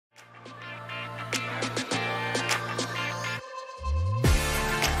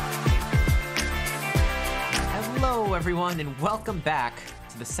Hello, everyone, and welcome back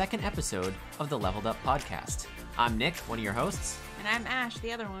to the second episode of the Leveled Up podcast. I'm Nick, one of your hosts. And I'm Ash,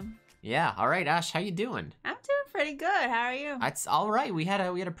 the other one. Yeah, all right, Ash, how you doing? I'm doing pretty good. How are you? It's all right. We had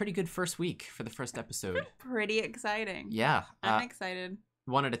a pretty good first week for the first episode. Pretty exciting. Yeah. I'm excited.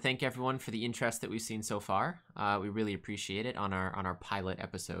 Wanted to thank everyone for the interest that we've seen so far. We really appreciate it on our pilot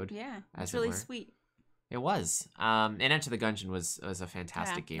episode. Yeah, it's really sweet. It was. And Enter the Gungeon was a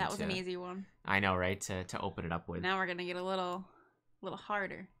fantastic game. That was an easy one. I know, right? To open it up with. Now we're gonna get a little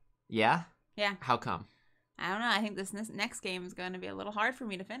harder. Yeah? Yeah. How come? I don't know. I think this next game is going to be a little hard for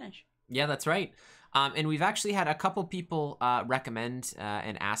me to finish. Yeah, that's right. And we've actually had a couple people recommend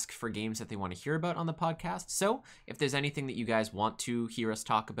and ask for games that they want to hear about on the podcast. So if there's anything that you guys want to hear us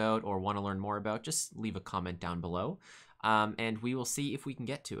talk about or want to learn more about, just leave a comment down below. And we will see if we can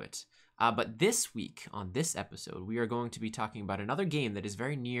get to it. But this week, on this episode, we are going to be talking about another game that is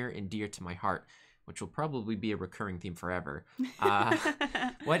very near and dear to my heart, which will probably be a recurring theme forever.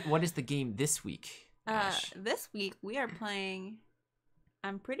 What is the game this week, Ash? This week, we are playing,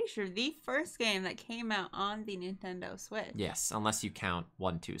 I'm pretty sure, the first game that came out on the Nintendo Switch. Yes, unless you count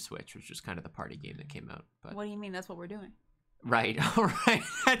 1-2 Switch, which was kind of the party game that came out. But what do you mean? That's what we're doing. Right, all right.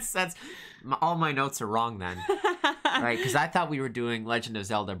 That's all my notes are wrong then. Right, because I thought we were doing Legend of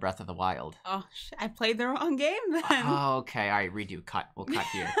Zelda Breath of the Wild. Oh, I played the wrong game then. Oh, okay. All right, redo. Cut. We'll cut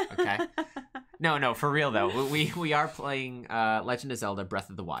here, okay? No, for real though. We are playing Legend of Zelda Breath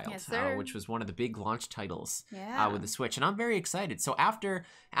of the Wild, yes, sir. Which was one of the big launch titles with the Switch, and I'm very excited. So after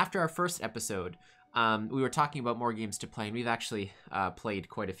our first episode, we were talking about more games to play, and we've actually played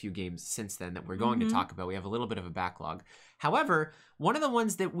quite a few games since then that we're going to talk about. We have a little bit of a backlog. However, one of the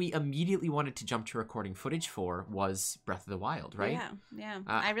ones that we immediately wanted to jump to recording footage for was Breath of the Wild, right? Yeah.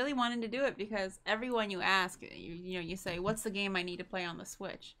 I really wanted to do it because everyone you ask, you say, what's the game I need to play on the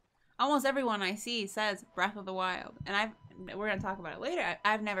Switch? Almost everyone I see says Breath of the Wild, and we're going to talk about it later.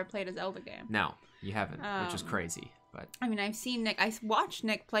 I've never played a Zelda game. No, you haven't, which is crazy. But I mean, I've seen Nick. I watched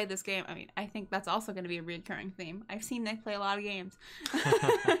Nick play this game. I mean, I think that's also going to be a recurring theme. I've seen Nick play a lot of games.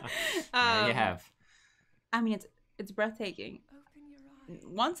 Yeah, you have. I mean, it's breathtaking.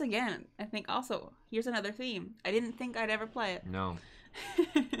 Once again, I think also here's another theme. I didn't think I'd ever play it. No,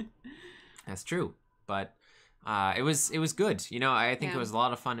 that's true. But it was good. You know, I think it was a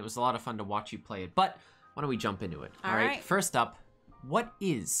lot of fun. It was a lot of fun to watch you play it. But why don't we jump into it? All right. First up, what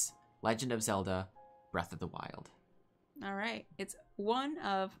is Legend of Zelda Breath of the Wild? All right. It's one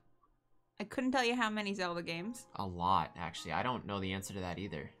of, I couldn't tell you how many Zelda games. A lot, actually. I don't know the answer to that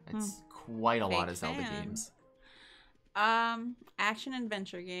either. It's quite a lot of Zelda games. Action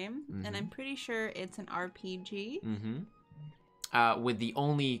adventure game, and I'm pretty sure it's an RPG. With the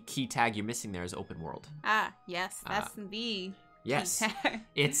only key tag you're missing there is open world. Ah, yes, that's the yes. key tag.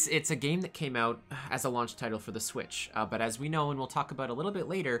 It's a game that came out as a launch title for the Switch, but as we know and we'll talk about a little bit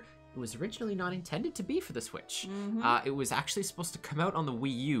later, it was originally not intended to be for the Switch. It was actually supposed to come out on the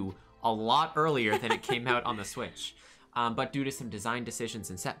Wii U a lot earlier than it came out on the Switch. But due to some design decisions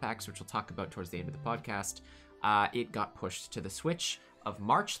and setbacks, which we'll talk about towards the end of the podcast, it got pushed to the Switch of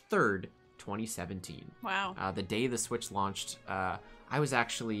March 3rd, 2017. Wow. The day the Switch launched, I was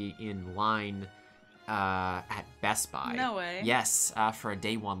actually in line at Best Buy. No way. Yes, for a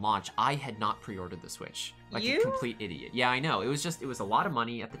day one launch. I had not pre-ordered the Switch. Like You? a complete idiot. Yeah, I know. It was a lot of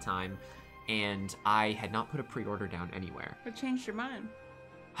money at the time, and I had not put a pre-order down anywhere. What changed your mind?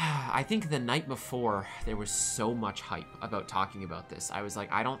 I think the night before, there was so much hype about talking about this. I was like,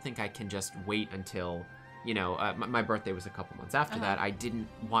 I don't think I can just wait until, you know, my birthday was a couple months after that. I didn't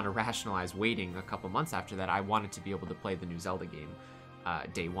want to rationalize waiting a couple months after that. I wanted to be able to play the new Zelda game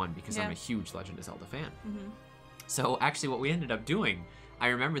day one because I'm a huge Legend of Zelda fan. So actually what we ended up doing, I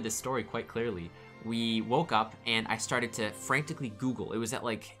remember this story quite clearly. We woke up and I started to frantically Google. It was at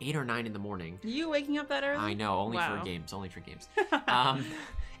like 8 or 9 in the morning. You waking up that early? I know, only for games.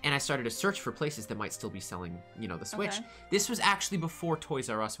 And I started to search for places that might still be selling, you know, the Switch. Okay. This was actually before Toys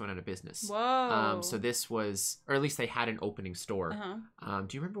R Us went out of business. Whoa. So this was, or at least they had an opening store.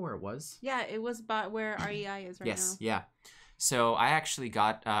 Do you remember where it was? Yeah, it was where REI is right now. Yes, yeah. So I actually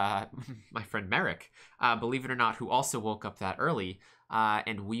got my friend Merrick, believe it or not, who also woke up that early,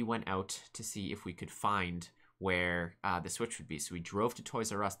 and we went out to see if we could find where the Switch would be. So we drove to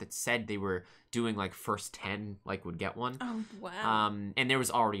Toys R Us that said they were doing like first 10 like would get one. Oh, wow. And there was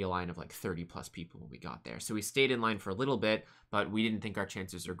already a line of like 30 plus people when we got there. So we stayed in line for a little bit, but we didn't think our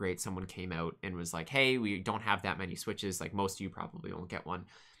chances were great. Someone came out and was like, hey, we don't have that many Switches. Like most of you probably won't get one.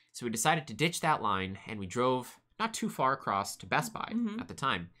 So we decided to ditch that line and we drove not too far across to Best Buy at the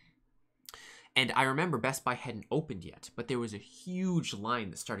time. And I remember Best Buy hadn't opened yet, but there was a huge line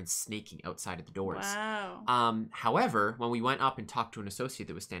that started snaking outside of the doors. Wow. However, when we went up and talked to an associate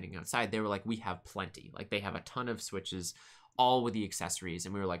that was standing outside, they were like, we have plenty. Like, they have a ton of Switches, all with the accessories.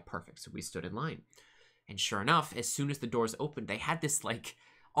 And we were like, perfect. So we stood in line. And sure enough, as soon as the doors opened, they had this, like,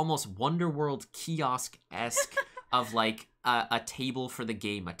 almost Wonderworld kiosk-esque of, like, a table for the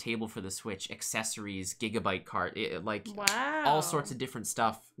game, a table for the Switch, accessories, gigabyte card, Wow. all sorts of different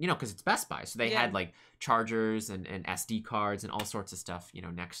stuff, you know, because it's Best Buy. So they had, like, chargers and SD cards and all sorts of stuff, you know,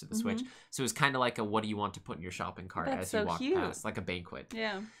 next to the Switch. So it was kind of like a what do you want to put in your shopping cart as you walk past, like a banquet.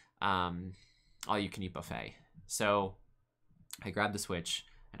 Yeah. All you can eat buffet. So I grabbed the Switch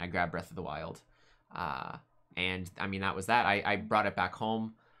and I grabbed Breath of the Wild. And I mean, that was that. I brought it back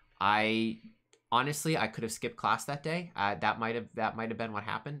home. Honestly, I could have skipped class that day. That might have been what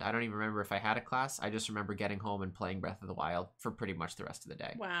happened. I don't even remember if I had a class. I just remember getting home and playing Breath of the Wild for pretty much the rest of the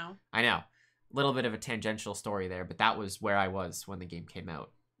day. Wow. I know. A little bit of a tangential story there, but that was where I was when the game came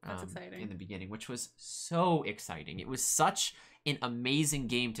out. That's exciting. In the beginning, which was so exciting. It was such an amazing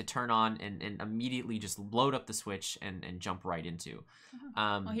game to turn on and immediately just load up the Switch and jump right into.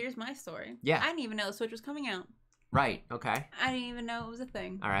 Well, here's my story. Yeah. I didn't even know the Switch was coming out. Right. Okay. I didn't even know it was a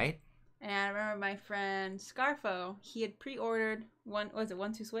thing. All right. And I remember my friend Scarfo, he had pre-ordered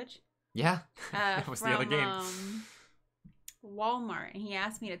 1-2 Switch? Yeah. That was the other game. Walmart, and he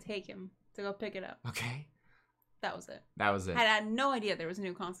asked me to take him to go pick it up. Okay. That was it. That was it. I had no idea there was a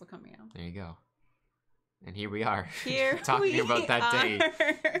new console coming out. There you go. And here we are. Here talking we about that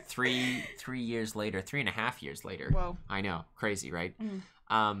are. day. 3 years later, 3.5 years later. Whoa. I know. Crazy, right?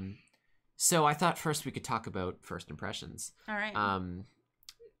 So I thought first we could talk about first impressions. All right.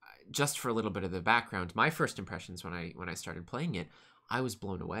 Just for a little bit of the background, my first impressions when I started playing it, I was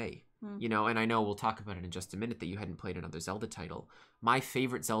blown away. You know, and I know we'll talk about it in just a minute that you hadn't played another Zelda title. My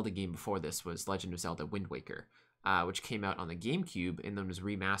favorite Zelda game before this was Legend of Zelda Wind Waker, which came out on the GameCube and then was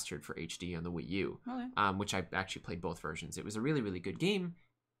remastered for HD on the Wii U, which I actually played both versions. It was a really, really good game.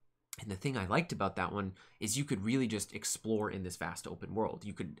 And the thing I liked about that one is you could really just explore in this vast open world.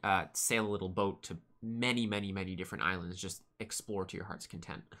 You could sail a little boat to many, many, many different islands, just explore to your heart's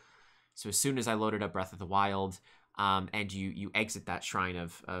content. So as soon as I loaded up Breath of the Wild, and you exit that Shrine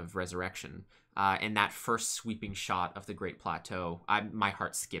of Resurrection, and that first sweeping shot of the Great Plateau, my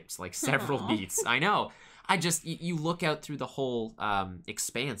heart skipped like several beats. I know. You look out through the whole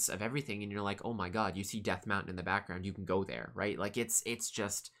expanse of everything, and you're like, oh my god, you see Death Mountain in the background. You can go there, right? Like it's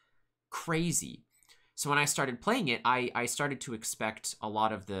just crazy. So when I started playing it, I started to expect a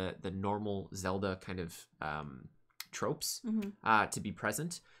lot of the normal Zelda kind of tropes to be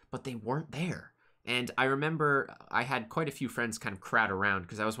present, but they weren't there. And I remember I had quite a few friends kind of crowd around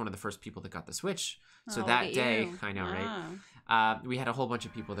because I was one of the first people that got the Switch. So that day, I know, right? We had a whole bunch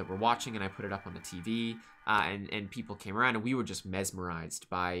of people that were watching, and I put it up on the TV, and people came around, and we were just mesmerized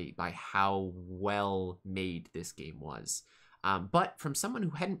by how well made this game was. But from someone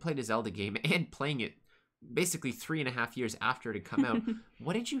who hadn't played a Zelda game and playing it basically 3.5 years after it had come out,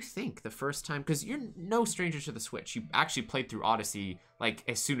 what did you think the first time? Because you're no stranger to the Switch. You actually played through Odyssey like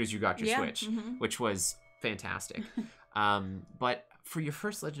as soon as you got your Switch, which was fantastic. But for your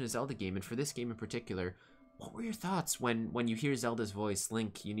first Legend of Zelda game, and for this game in particular, what were your thoughts when you hear Zelda's voice,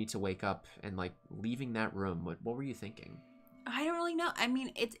 Link, you need to wake up, and like leaving that room? What were you thinking? I don't really know. I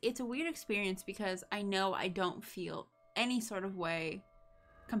mean, it's a weird experience because I know I don't feel any sort of way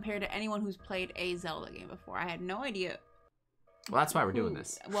compared to anyone who's played a Zelda game before. I had no idea. Well, that's why we're doing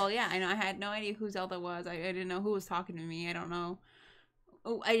this. Well, yeah, I know. I had no idea who Zelda was. I didn't know who was talking to me. I don't know.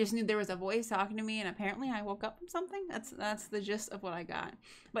 Oh, I just knew there was a voice talking to me, and apparently I woke up from something. That's the gist of what I got.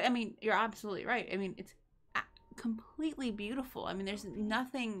 But I mean, you're absolutely right. I mean, it's completely beautiful. I mean, there's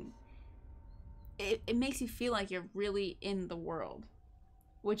nothing. It makes you feel like you're really in the world,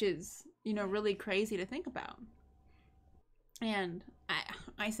 which is, you know, really crazy to think about. And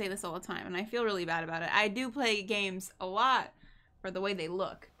I say this all the time, and I feel really bad about it. I do play games a lot for the way they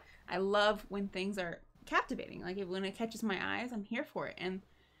look. I love when things are captivating. Like when it catches my eyes, I'm here for it. And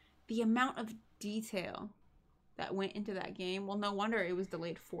the amount of detail that went into that game, well, no wonder it was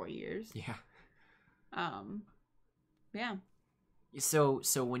delayed 4 years. Yeah. Yeah. So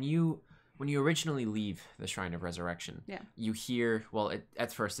when you originally leave the Shrine of Resurrection, you hear, well,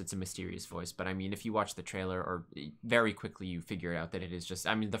 at first it's a mysterious voice, but I mean, if you watch the trailer, or very quickly you figure out that it is just,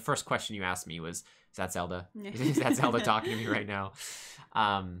 I mean, the first question you asked me was, is that Zelda? Yeah. Is that Zelda talking to me right now?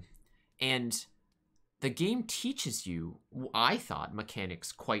 And the game teaches you, I thought,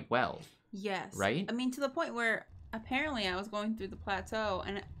 mechanics quite well. Yes. Right? I mean, to the point where apparently I was going through the plateau,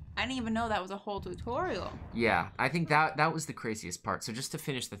 and I didn't even know that was a whole tutorial. Yeah, I think that was the craziest part. So just to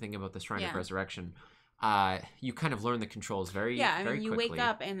finish the thing about the Shrine of Resurrection, you kind of learn the controls very very you quickly. wake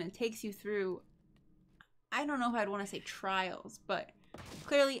up and it takes you through, I don't know if I'd want to say trials, but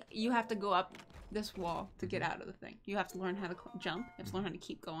clearly you have to go up this wall to get out of the thing. You have to learn how to jump. You have to learn how to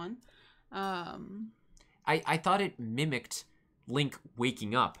keep going. I thought it mimicked Link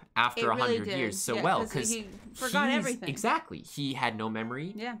waking up after 100 years so well, because he forgot everything. Exactly. He had no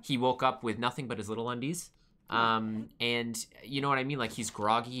memory. Yeah. He woke up with nothing but his little undies. And you know what I mean? Like, he's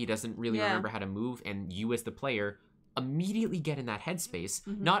groggy. He doesn't really remember how to move. And you as the player immediately get in that headspace,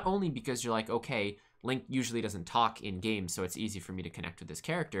 not only because you're like, okay, Link usually doesn't talk in games, so it's easy for me to connect with this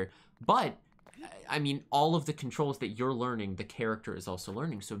character, but I mean, all of the controls that you're learning, the character is also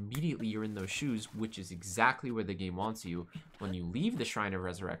learning. So immediately you're in those shoes, which is exactly where the game wants you. When you leave the Shrine of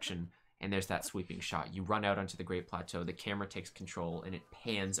Resurrection and there's that sweeping shot, you run out onto the Great Plateau, the camera takes control, and it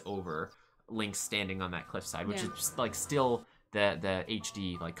pans over Link standing on that cliffside, which is just, like, still the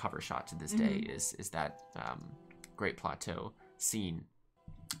HD, like, cover shot to this day is that Great Plateau scene.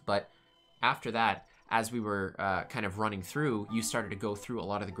 But after that, as we were kind of running through, you started to go through a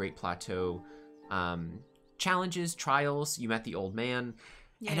lot of the Great Plateau challenges, trials. You met the old man.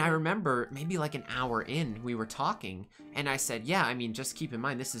 And I remember maybe like an hour in, we were talking, and I said, yeah, I mean, just keep in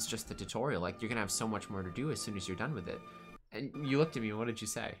mind, this is just the tutorial. Like, you're going to have so much more to do as soon as you're done with it. And you looked at me, and what did you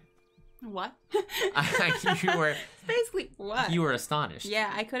say? What? You were... Basically, what? You were astonished.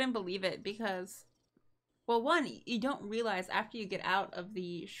 Yeah, I couldn't believe it because, well, one, you don't realize after you get out of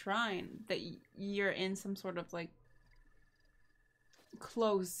the shrine that you're in some sort of, like,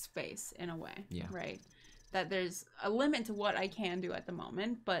 closed space in a way, right? That there's a limit to what I can do at the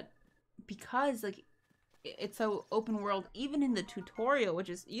moment, but because, like, it's so open world, even in the tutorial, which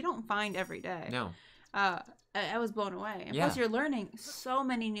is you don't find every day. No. I was blown away. And plus, you're learning so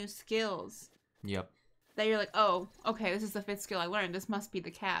many new skills. Yep. That you're like, oh, okay, this is the 5th skill I learned. This must be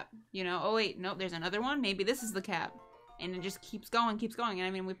the cap. You know? Oh wait, nope, there's another one. Maybe this is the cap, and it just keeps going, keeps going. And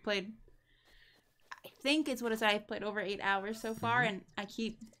I mean, we've played. I think it's what it said. I've played over 8 hours so far, and I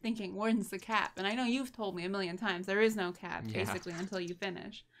keep thinking, when's the cap? And I know you've told me a million times there is no cap, basically, until you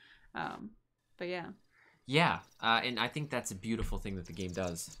finish. But yeah. Yeah, and I think that's a beautiful thing that the game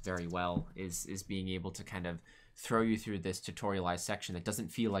does very well, is being able to kind of throw you through this tutorialized section that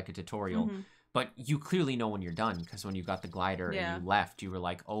doesn't feel like a tutorial, but you clearly know when you're done, because when you got the glider and you left, you were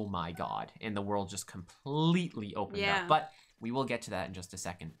like, oh my god, and the world just completely opened up. But we will get to that in just a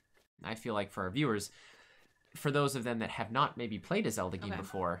second. I feel like for our viewers, for those of them that have not maybe played a Zelda game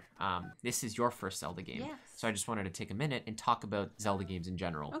before, this is your first Zelda game. Yes. So I just wanted to take a minute and talk about Zelda games in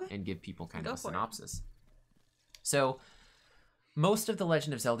general and give people kind of a synopsis. So most of the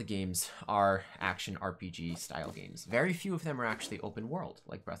Legend of Zelda games are action RPG style games. Very few of them are actually open world,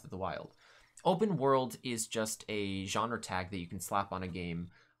 like Breath of the Wild. Open world is just a genre tag that you can slap on a game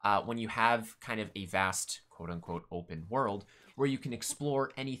when you have kind of a vast, quote-unquote, open world where you can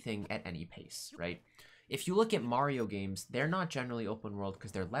explore anything at any pace, right? If you look at Mario games, they're not generally open world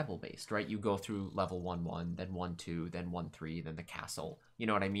because they're level-based, right? You go through level 1-1, then 1-2, then 1-3, then the castle. You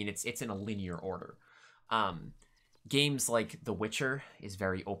know what I mean? It's in a linear order. Games like The Witcher is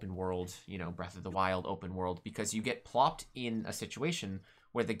very open world, you know, Breath of the Wild open world, because you get plopped in a situation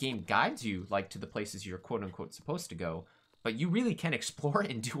where the game guides you, like, to the places you're quote-unquote supposed to go, but you really can explore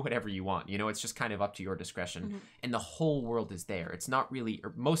and do whatever you want. You know, it's just kind of up to your discretion. And the whole world is there. It's not really,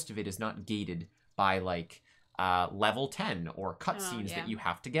 or most of it is not gated by, like, level 10 or cutscenes that you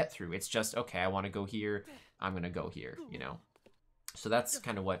have to get through. It's just, okay, I want to go here, I'm going to go here, you know? So that's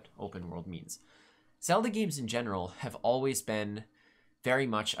kind of what open world means. Zelda games in general have always been very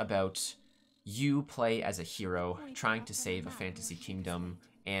much about you play as a hero trying to save a fantasy kingdom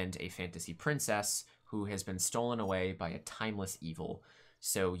and a fantasy princess who has been stolen away by a timeless evil.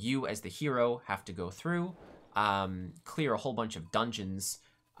 So you as the hero have to go through, clear a whole bunch of dungeons,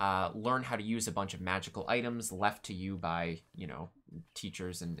 learn how to use a bunch of magical items left to you by, you know,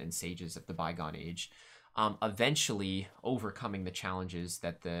 teachers and sages of the bygone age. Eventually overcoming the challenges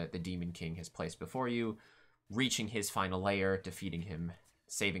that the Demon King has placed before you, reaching his final lair, defeating him,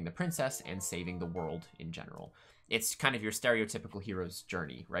 saving the princess, and saving the world in general. It's kind of your stereotypical hero's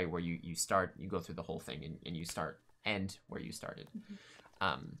journey, right? Where you go through the whole thing and you end where you started.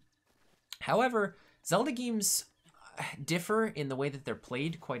 However, Zelda games differ in the way that they're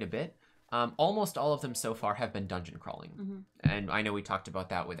played quite a bit. Almost all of them so far have been dungeon crawling. And I know we talked about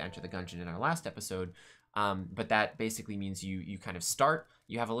that with Enter the Gungeon in our last episode, but that basically means you kind of start,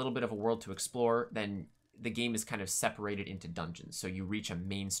 you have a little bit of a world to explore, then the game is kind of separated into dungeons. So you reach a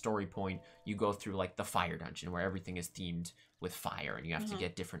main story point, you go through like the fire dungeon where everything is themed with fire, and you have to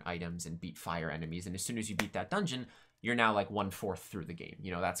get different items and beat fire enemies. And as soon as you beat that dungeon, you're now like 1/4 through the game.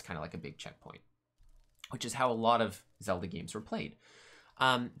 You know, that's kind of like a big checkpoint, which is how a lot of Zelda games were played.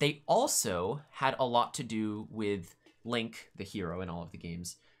 They also had a lot to do with Link, the hero in all of the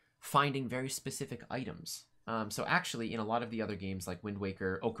games, finding very specific items. So actually, in a lot of the other games like Wind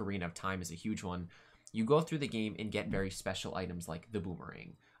Waker, Ocarina of Time is a huge one. You go through the game and get very special items like the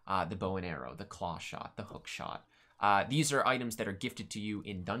boomerang, the bow and arrow, the claw shot, the hook shot. These are items that are gifted to you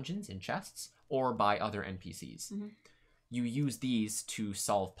in dungeons, in chests, or by other NPCs. You use these to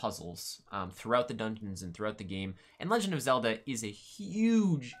solve puzzles throughout the dungeons and throughout the game. And Legend of Zelda is a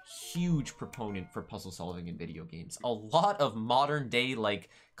huge, huge proponent for puzzle solving in video games. A lot of modern day, like,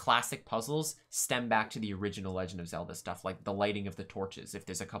 classic puzzles stem back to the original Legend of Zelda stuff, like the lighting of the torches. If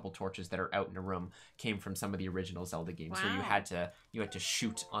there's a couple torches that are out in a room, came from some of the original Zelda games where you had to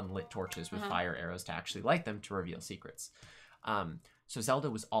shoot unlit torches with fire arrows to actually light them to reveal secrets. So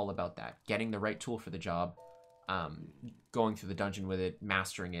Zelda was all about that, getting the right tool for the job, going through the dungeon with it,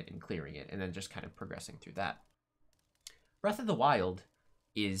 mastering it, and clearing it, and then just kind of progressing through that. Breath of the Wild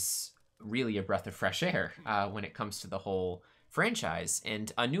is really a breath of fresh air when it comes to the whole franchise.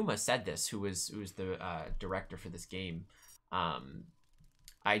 And Aonuma said this, who was the director for this game, Eiji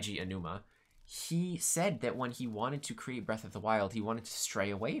Aonuma. He said that when he wanted to create Breath of the Wild, he wanted to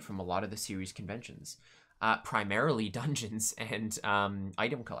stray away from a lot of the series conventions, primarily dungeons and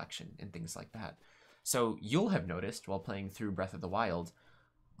item collection and things like that. So you'll have noticed while playing through Breath of the Wild,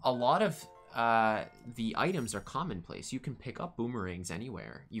 a lot of the items are commonplace. You can pick up boomerangs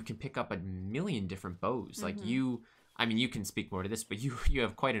anywhere. You can pick up a million different bows. Like you can speak more to this, but you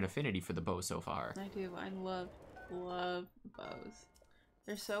have quite an affinity for the bow so far. I do. I love bows.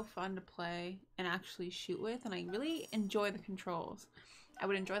 They're so fun to play and actually shoot with, and I really enjoy the controls. I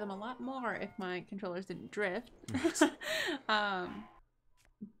would enjoy them a lot more if my controllers didn't drift.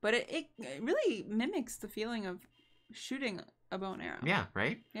 But it really mimics the feeling of shooting a bow and arrow. Yeah,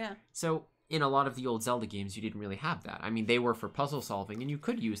 right? Yeah. So in a lot of the old Zelda games, you didn't really have that. I mean, they were for puzzle solving, and you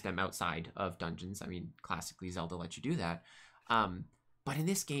could use them outside of dungeons. I mean, classically, Zelda lets you do that. But in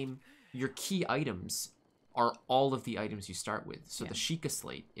this game, your key items are all of the items you start with. So the Sheikah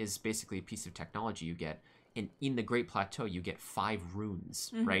Slate is basically a piece of technology you get. And in the Great Plateau, you get 5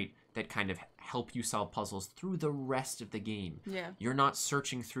 runes, right? That kind of help you solve puzzles through the rest of the game. Yeah. You're not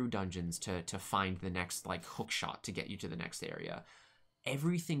searching through dungeons to find the next, like, hook shot to get you to the next area.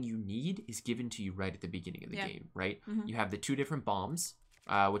 Everything you need is given to you right at the beginning of the game, right? You have the 2 different bombs,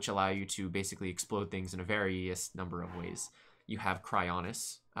 which allow you to basically explode things in a various number of ways. You have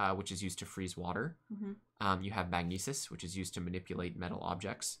Cryonis, which is used to freeze water. You have Magnesis, which is used to manipulate metal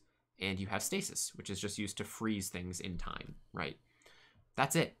objects. And you have Stasis, which is just used to freeze things in time, right?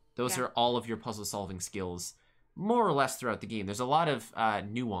 That's it. Those are all of your puzzle-solving skills, more or less throughout the game. There's a lot of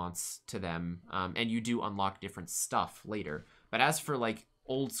nuance to them, and you do unlock different stuff later. But as for, like,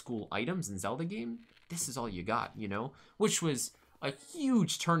 old-school items in Zelda game, this is all you got, you know? Which was a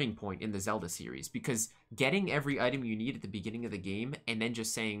huge turning point in the Zelda series, because getting every item you need at the beginning of the game and then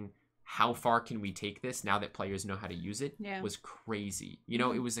just saying, how far can we take this now that players know how to use it was crazy. You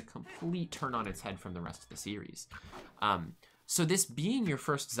know, it was a complete turn on its head from the rest of the series. So this being your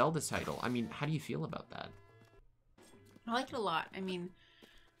first Zelda title, I mean, how do you feel about that? I like it a lot. I mean,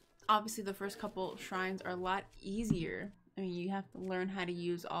 obviously the first couple shrines are a lot easier. I mean, you have to learn how to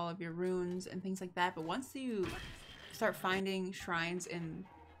use all of your runes and things like that. But once you start finding shrines in,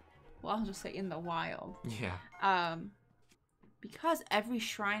 well, I'll just say in the wild. Yeah. Because every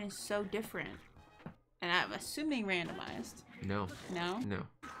shrine is so different, and I'm assuming randomized. No. No? No.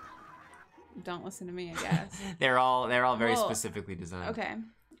 Don't listen to me, I guess. They're all very specifically designed. Okay.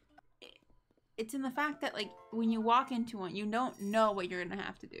 It's in the fact that, like, when you walk into one, you don't know what you're going to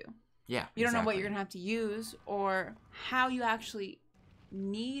have to do. Yeah, You don't know what you're going to have to use or how you actually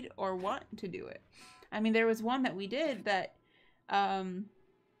need or want to do it. I mean, there was one that we did that,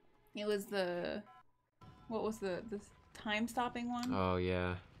 it was the time-stopping one? Oh,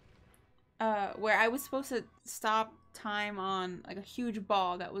 yeah. Where I was supposed to stop time on, like, a huge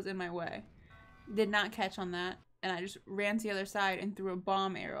ball that was in my way. Did not catch on that, and I just ran to the other side and threw a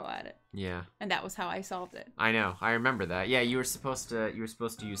bomb arrow at it. Yeah. And that was how I solved it. I know. I remember that. Yeah, you were supposed to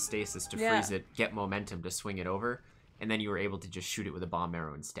use stasis to freeze it, get momentum to swing it over, and then you were able to just shoot it with a bomb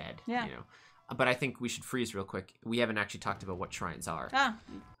arrow instead. Yeah. You know. But I think we should freeze real quick. We haven't actually talked about what shrines are. Ah,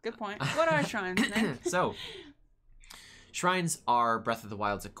 good point. What are shrines, Nick? So, shrines are Breath of the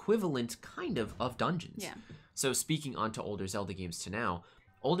Wild's equivalent, kind of dungeons. Yeah. So speaking onto older Zelda games to now,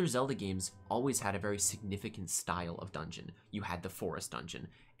 older Zelda games always had a very significant style of dungeon. You had the forest dungeon,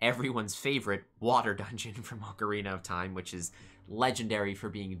 everyone's favorite water dungeon from Ocarina of Time, which is legendary for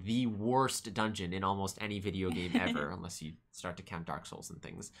being the worst dungeon in almost any video game ever, unless you start to count Dark Souls and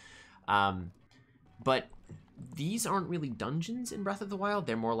things. But these aren't really dungeons in Breath of the Wild.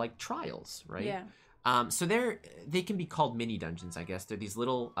 They're more like trials, right? Yeah. So they can be called mini dungeons, I guess. They're these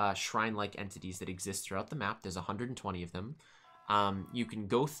little shrine-like entities that exist throughout the map. There's 120 of them. You can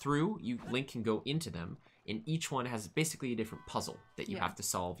go through, Link can go into them, and each one has basically a different puzzle that you have to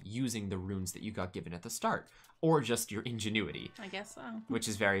solve using the runes that you got given at the start, or just your ingenuity. I guess so. Which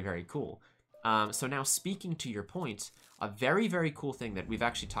is very, very cool. So now, speaking to your point, a very, very cool thing that we've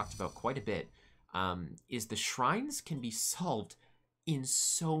actually talked about quite a bit is the shrines can be solved in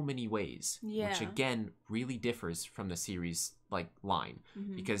so many ways, which again really differs from the series line,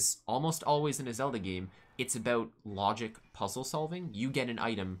 because almost always in a Zelda game, it's about logic puzzle solving. You get an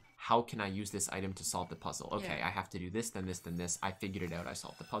item, how can I use this item to solve the puzzle? Okay, I have to do this, then this, then this. I figured it out, I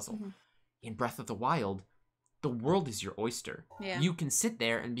solved the puzzle. In Breath of the Wild, the world is your oyster. You can sit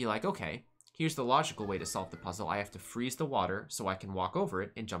there and be like, okay, here's the logical way to solve the puzzle. I have to freeze the water so I can walk over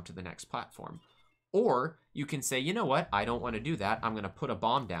it and jump to the next platform. Or you can say, you know what, I don't want to do that. I'm going to put a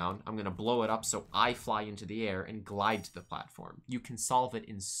bomb down. I'm going to blow it up so I fly into the air and glide to the platform. You can solve it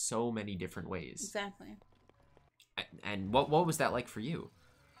in so many different ways. Exactly. And what was that like for you?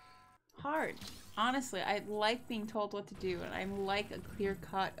 Hard. Honestly, I like being told what to do, and I like a clear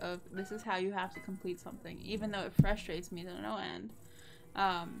cut of this is how you have to complete something, even though it frustrates me to no end.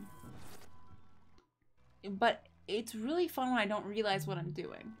 But it's really fun when I don't realize what I'm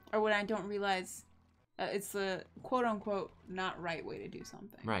doing, or when I don't realize it's the quote-unquote not right way to do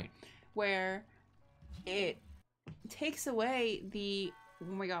something. Right. Where it takes away the,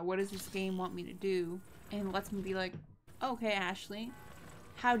 oh my god, what does this game want me to do? And lets me be like, okay, Ashley,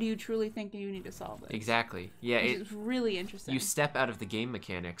 how do you truly think you need to solve it? Exactly. Yeah, it's really interesting. You step out of the game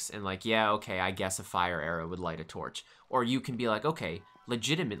mechanics and okay, I guess a fire arrow would light a torch. Or you can be like, okay,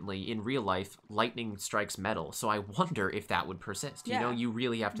 legitimately, in real life, lightning strikes metal, so I wonder if that would persist. You know, you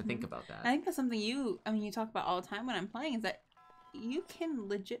really have to think about that. I think that's something you talk about all the time when I'm playing, is that you can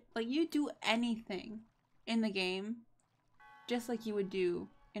you do anything in the game just like you would do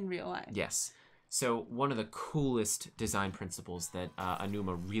in real life. Yes. So one of the coolest design principles that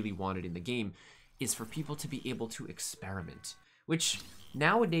Anuma really wanted in the game is for people to be able to experiment, which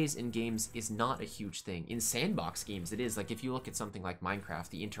nowadays in games is not a huge thing. In sandbox games, it is. Like if you look at something like Minecraft,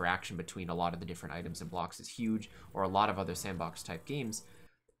 the interaction between a lot of the different items and blocks is huge, or a lot of other sandbox type games.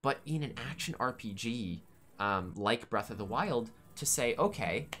 But in an action RPG like Breath of the Wild, to say,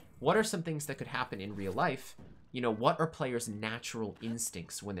 okay, what are some things that could happen in real life? You know, what are players' natural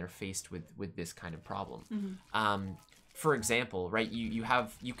instincts when they're faced with this kind of problem? For example, right, you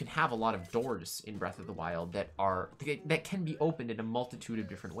can have a lot of doors in Breath of the Wild that can be opened in a multitude of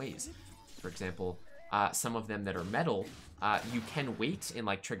different ways. For example, some of them that are metal, you can wait and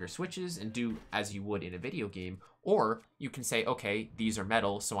trigger switches and do as you would in a video game, or you can say, okay, these are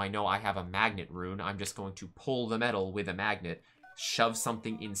metal, so I know I have a magnet rune. I'm just going to pull the metal with a magnet, shove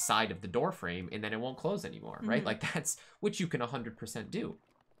something inside of the door frame, and then it won't close anymore, right? That's which you can 100% do.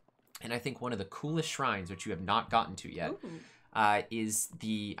 And I think one of the coolest shrines, which you have not gotten to yet, is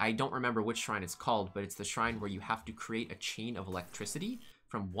I don't remember which shrine it's called, but it's the shrine where you have to create a chain of electricity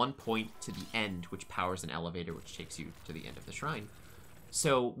from one point to the end, which powers an elevator, which takes you to the end of the shrine.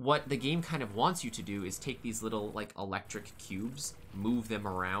 So what the game kind of wants you to do is take these little electric cubes, move them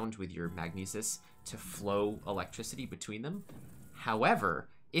around with your magnesis to flow electricity between them. However,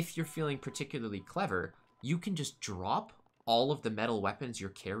 if you're feeling particularly clever, you can just drop all of the metal weapons you're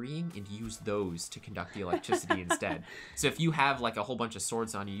carrying and use those to conduct the electricity instead. So if you have a whole bunch of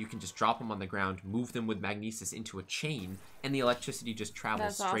swords on you, you can just drop them on the ground, move them with magnesis into a chain, and the electricity just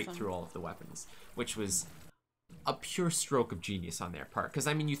travels straight through all of the weapons, which was a pure stroke of genius on their part. Because,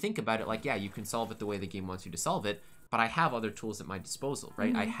 I mean, you think about it you can solve it the way the game wants you to solve it, but I have other tools at my disposal,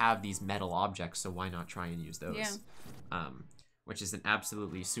 right? I have these metal objects, so why not try and use those? Yeah. Which is an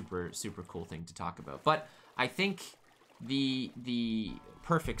absolutely super, super cool thing to talk about. But I think the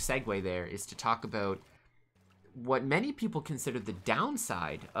perfect segue there is to talk about what many people consider the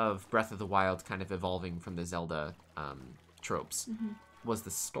downside of Breath of the Wild kind of evolving from the Zelda tropes, was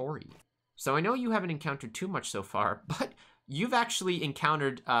the story. So I know you haven't encountered too much so far, but you've actually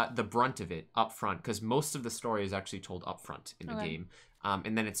encountered the brunt of it up front, because most of the story is actually told up front in the game.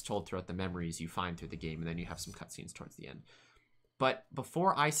 And then it's told throughout the memories you find through the game, and then you have some cutscenes towards the end. But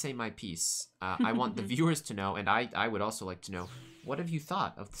before I say my piece, I want the viewers to know, and I would also like to know, what have you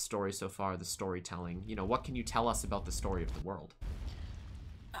thought of the story so far, the storytelling? You know, what can you tell us about the story of the world?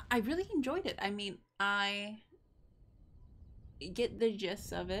 I really enjoyed it. I mean, I get the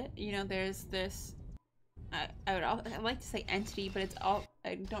gist of it. You know, there's this. I'd like to say entity, but it's all.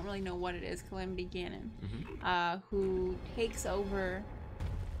 I don't really know what it is. Calamity Ganon, who takes over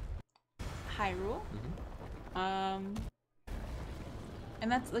Hyrule.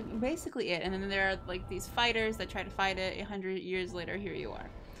 And that's like basically it. And then there are like these fighters that try to fight it. 100 years later, here you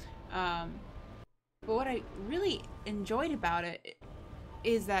are. But what I really enjoyed about it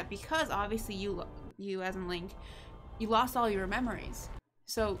is that because obviously you as in Link, you lost all your memories.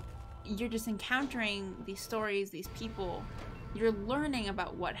 So you're just encountering these stories, these people. You're learning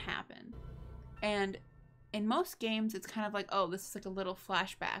about what happened. And in most games, it's kind of like, oh, this is like a little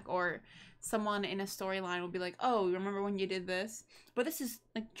flashback, or someone in a storyline will be like, oh, remember when you did this? But this is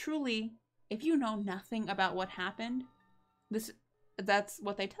like truly, if you know nothing about what happened, that's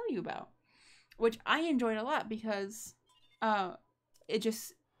what they tell you about, which I enjoyed a lot because it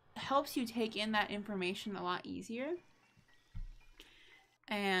just helps you take in that information a lot easier,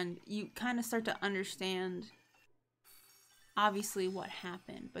 and you kind of start to understand obviously what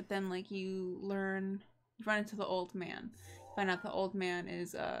happened. But then like you run into the old man, find out the old man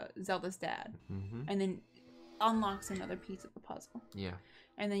is Zelda's dad, and then unlocks another piece of the puzzle. Yeah.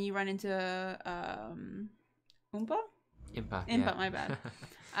 And then you run into Impa, yeah. My bad.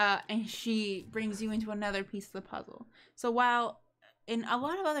 And she brings you into another piece of the puzzle. So while in a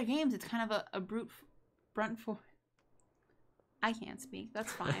lot of other games it's kind of a brunt force. I can't speak.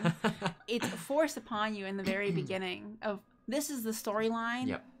 That's fine. It's forced upon you in the very beginning of, this is the storyline.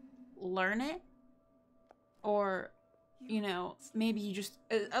 Yep. Learn it. Or, you know, maybe you just...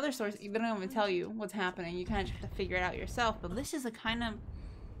 other stories, they don't even tell you what's happening. You kind of just have to figure it out yourself. But this is a kind of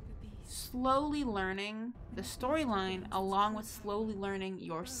slowly learning the storyline along with slowly learning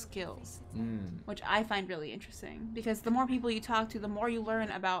your skills. Which I find really interesting. Because the more people you talk to, the more you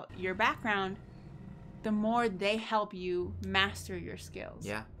learn about your background, the more they help you master your skills.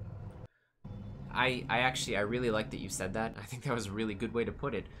 Yeah. I really like that you said that. I think that was a really good way to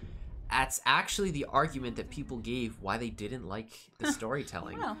put it. That's actually the argument that people gave why they didn't like the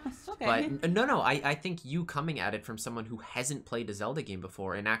storytelling. Oh, okay. But no, I think you coming at it from someone who hasn't played a Zelda game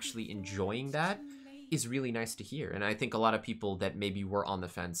before and actually enjoying that is really nice to hear. And I think a lot of people that maybe were on the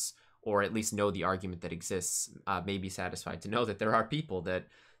fence, or at least know the argument that exists, may be satisfied to know that there are people that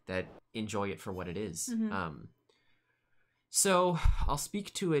enjoy it for what it is. So I'll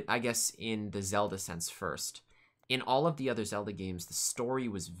speak to it, I guess, in the Zelda sense first. In all of the other Zelda games, the story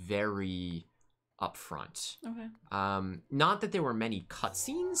was very upfront. Okay. Not that there were many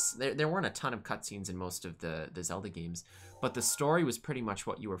cutscenes. There weren't a ton of cutscenes in most of the Zelda games, but the story was pretty much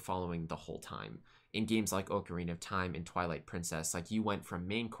what you were following the whole time. In games like Ocarina of Time and Twilight Princess, like you went from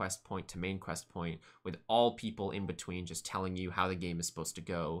main quest point to main quest point with all people in between just telling you how the game is supposed to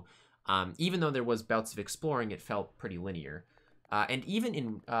go. Even though there was bouts of exploring, it felt pretty linear. And even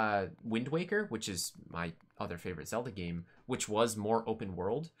in Wind Waker, which is my other favorite Zelda game, which was more open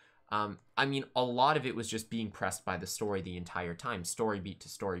world, I mean, a lot of it was just being pressed by the story the entire time, story beat to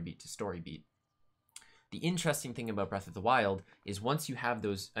story beat to story beat. The interesting thing about Breath of the Wild is once you have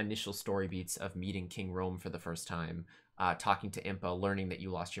those initial story beats of meeting King Rome for the first time, talking to Impa, learning that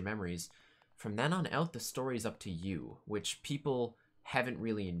you lost your memories, from then on out, the story's up to you, which people haven't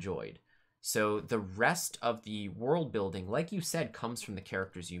really enjoyed. So the rest of the world building, like you said, comes from the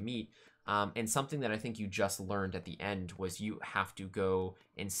characters you meet. And something that I think you just learned at the end was you have to go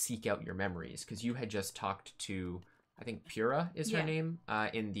and seek out your memories, because you had just talked to, I think Pura is her name,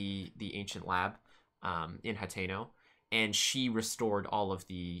 in the ancient lab in Hateno, and she restored all of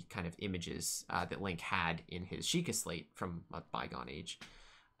the kind of images that Link had in his Sheikah Slate from a bygone age.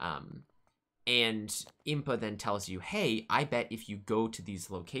 And Impa then tells you, hey, I bet if you go to these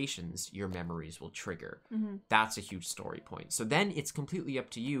locations, your memories will trigger. That's a huge story point. So then it's completely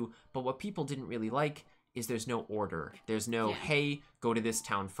up to you. But what people didn't really like is there's no order. There's no, hey, go to this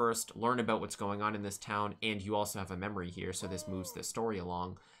town first, learn about what's going on in this town, and you also have a memory here, so this moves the story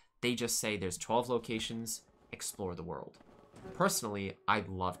along. They just say there's 12 locations, explore the world. Personally, I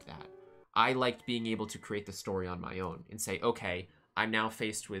loved that. I liked being able to create the story on my own and say, okay, I'm now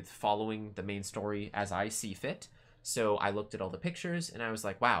faced with following the main story as I see fit. So I looked at all the pictures and I was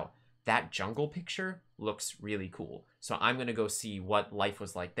like, wow, that jungle picture looks really cool. So I'm going to go see what life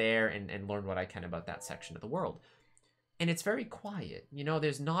was like there and learn what I can about that section of the world. And it's very quiet. You know,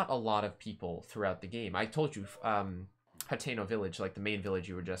 there's not a lot of people throughout the game. I told you, Hateno Village, like the main village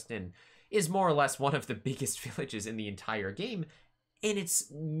you were just in, is more or less one of the biggest villages in the entire game. And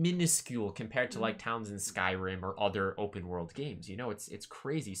it's minuscule compared to like towns in Skyrim or other open world games. You know, it's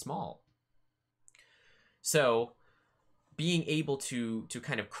crazy small. So being able to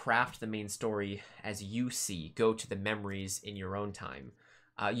kind of craft the main story as you see, go to the memories in your own time.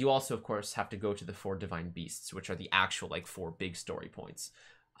 You also, of course, have to go to the 4 divine beasts, which are the actual, like, 4 big story points.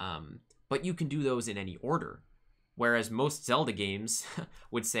 But you can do those in any order. Whereas most Zelda games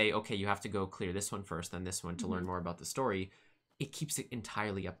would say, okay, you have to go clear this one first, then this one to learn more about the story. It keeps it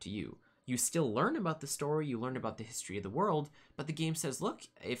entirely up to you. You still learn about the story, you learn about the history of the world, but the game says, look,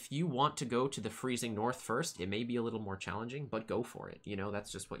 if you want to go to the freezing north first, it may be a little more challenging, but go for it. You know,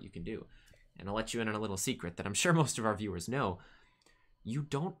 that's just what you can do. And I'll let you in on a little secret that I'm sure most of our viewers know. You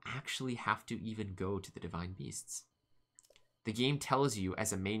don't actually have to even go to the divine beasts. The game tells you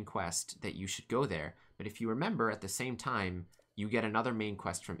as a main quest that you should go there, but if you remember, at the same time, you get another main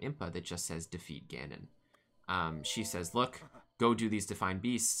quest from Impa that just says defeat Ganon. She says, look, go do these divine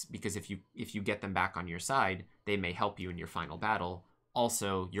beasts, because if you get them back on your side, they may help you in your final battle.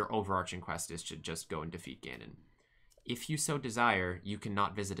 Also, your overarching quest is to just go and defeat Ganon. If you so desire, you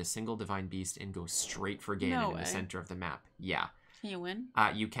cannot visit a single divine beast and go straight for Ganon in the center of the map. Yeah. Can you win?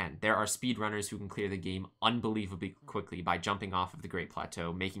 You can. There are speedrunners who can clear the game unbelievably quickly by jumping off of the Great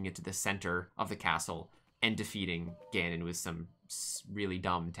Plateau, making it to the center of the castle, and defeating Ganon with some really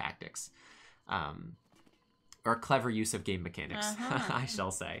dumb tactics. Or clever use of game mechanics, I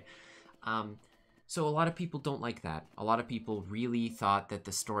shall say. So a lot of people don't like that. A lot of people really thought that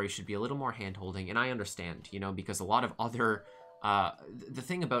the story should be a little more hand-holding, and I understand, you know, because a lot of other... the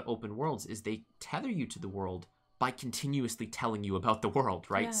thing about open worlds is they tether you to the world by continuously telling you about the world,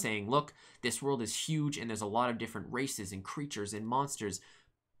 right? Yeah. Saying, look, this world is huge and there's a lot of different races and creatures and monsters,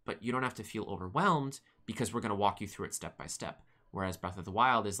 but you don't have to feel overwhelmed because we're going to walk you through it step by step. Whereas Breath of the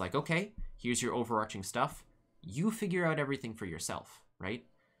Wild is like, okay, here's your overarching stuff. You figure out everything for yourself, right?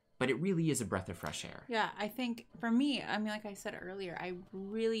 But it really is a breath of fresh air. Yeah, I think for me, I mean, like I said earlier, I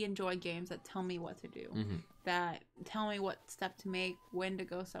really enjoy games that tell me what to do, that tell me what step to make, when to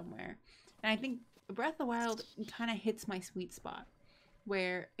go somewhere. And I think Breath of the Wild kind of hits my sweet spot,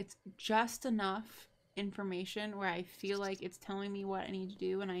 where it's just enough information where I feel like it's telling me what I need to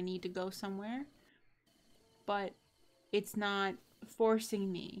do and I need to go somewhere, but it's not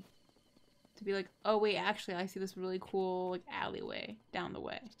forcing me to be like, oh wait, actually I see this really cool like alleyway down the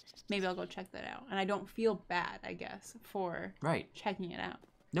way. Maybe I'll go check that out. And I don't feel bad, I guess, for checking it out.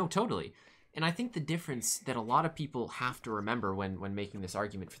 No, totally. And I think the difference that a lot of people have to remember when making this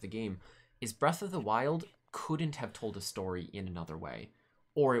argument for the game is Breath of the Wild couldn't have told a story in another way,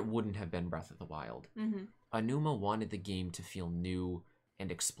 or it wouldn't have been Breath of the Wild. Aonuma wanted the game to feel new and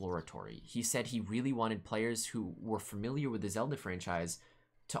exploratory. He said he really wanted players who were familiar with the Zelda franchise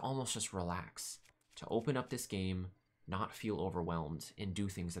to almost just relax, to open up this game, not feel overwhelmed, and do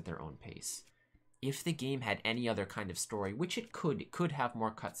things at their own pace. If the game had any other kind of story, which it could have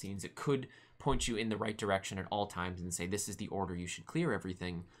more cutscenes, it could point you in the right direction at all times and say, this is the order you should clear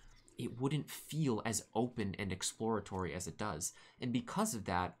everything, it wouldn't feel as open and exploratory as it does. And because of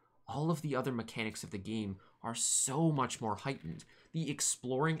that, all of the other mechanics of the game are so much more heightened. The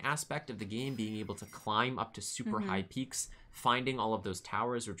exploring aspect of the game, being able to climb up to super high peaks, finding all of those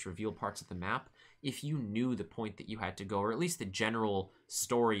towers which reveal parts of the map, if you knew the point that you had to go, or at least the general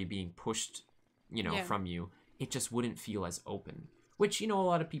story being pushed, you know, from you, it just wouldn't feel as open. Which, you know, a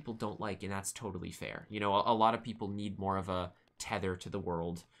lot of people don't like, and that's totally fair. You know, a lot of people need more of a tether to the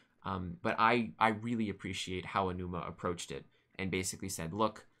world. But I really appreciate how Aonuma approached it and basically said,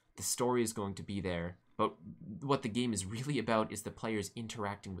 look, the story is going to be there, but what the game is really about is the players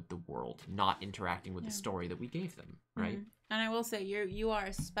interacting with the world, not interacting with the story that we gave them, right? And I will say, you are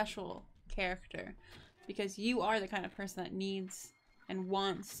a special character because you are the kind of person that needs and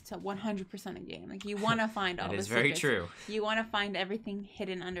wants to 100% a game. Like, you want to find all the secrets. That is very true. You want to find everything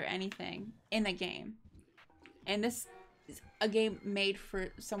hidden under anything in a game. And this a game made for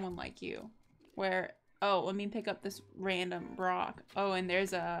someone like you, where, oh, let me pick up this random rock. Oh, and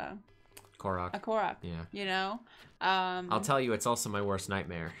there's a Korok. A Korok. Yeah. You know? I'll tell you, it's also my worst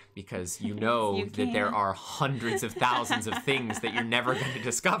nightmare, because you know that there are hundreds of thousands of things that you're never going to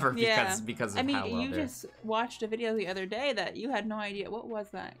discover because of how well you just watched a video the other day that you had no idea. What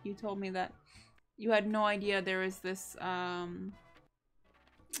was that? You told me that you had no idea there was this...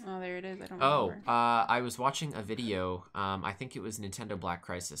 Oh, there it is. I don't remember. I was watching a video. I think it was Nintendo Black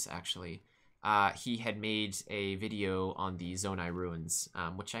Crisis, actually. He had made a video on the Zonai ruins,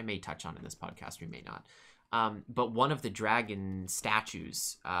 which I may touch on in this podcast, we may not. But one of the dragon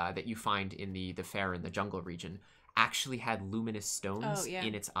statues that you find in the fair in the jungle region actually had luminous stones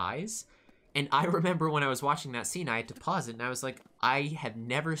in its eyes. And I remember when I was watching that scene, I had to pause it, and I was like, I have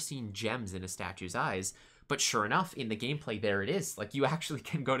never seen gems in a statue's eyes. But sure enough, in the gameplay, there it is. Like, you actually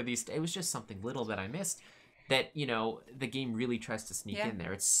can go to these... It was just something little that I missed. that, you know, the game really tries to sneak in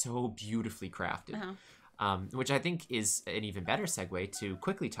there. It's so beautifully crafted. Which I think is an even better segue to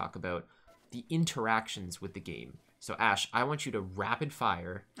quickly talk about the interactions with the game. So, Ash, I want you to rapid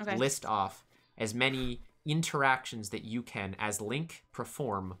fire list off as many interactions that you can as Link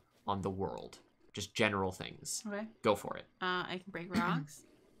perform on the world. Just general things. Okay. Go for it. I can break rocks.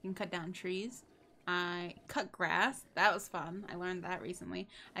 I can cut down trees. I cut grass. That was fun. I learned that recently.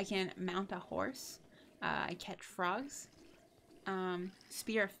 I can mount a horse. I catch frogs.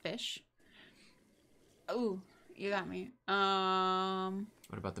 Spear a fish. Ooh, you got me.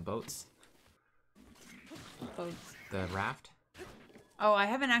 What about the boats? Boats. The raft? Oh, I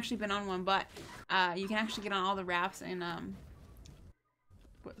haven't actually been on one, but you can actually get on all the rafts and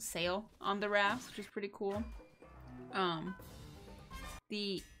sail on the rafts, which is pretty cool.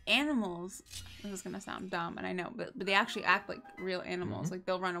 The animals, this is gonna sound dumb, and I know, but they actually act like real animals. Like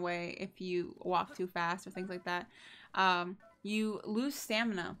they'll run away if you walk too fast or things like that. You lose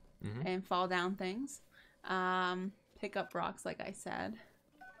stamina and fall down things. Pick up rocks, like I said.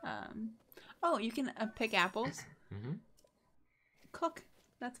 Oh, you can pick apples. Cook.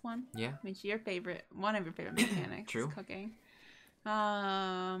 That's one. Yeah. Which your favorite, one of your favorite mechanics. True. Is cooking.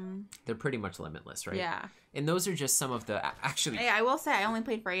 They're pretty much limitless, right? Yeah. And those are just some of the actually. Hey, I will say I only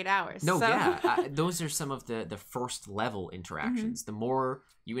played for 8 hours. No, so. Yeah, those are some of the first level interactions. The more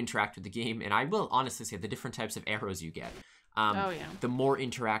you interact with the game, and I will honestly say the different types of arrows you get. The more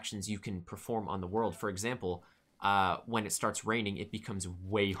interactions you can perform on the world. For example, when it starts raining, it becomes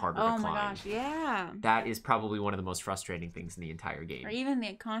way harder to climb. Oh my gosh, yeah. That is probably one of the most frustrating things in the entire game. Or even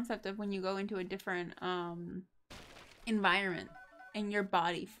the concept of when you go into a different environment and your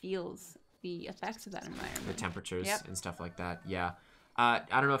body feels the effects of that environment. The temperatures and stuff like that, yeah. I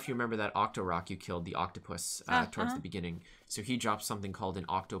don't know if you remember that Octorok you killed, the octopus, towards the beginning. So he drops something called an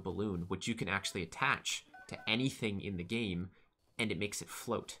octo balloon, which you can actually attach to anything in the game, and it makes it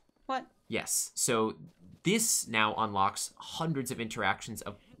float. What? Yes. So this now unlocks hundreds of interactions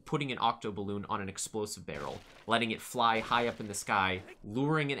of putting an octo balloon on an explosive barrel, letting it fly high up in the sky,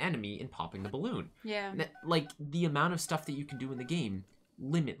 luring an enemy, and popping the balloon. Yeah. Like, the amount of stuff that you can do in the game,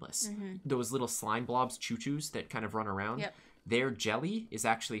 limitless. Those little slime blobs, choo-choos, that kind of run around, their jelly is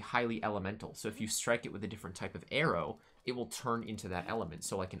actually highly elemental. So if you strike it with a different type of arrow, it will turn into that element.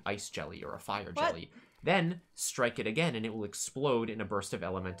 So like an ice jelly or a fire jelly. Then strike it again and it will explode in a burst of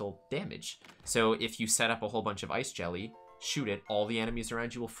elemental damage. So if you set up a whole bunch of ice jelly, shoot it, all the enemies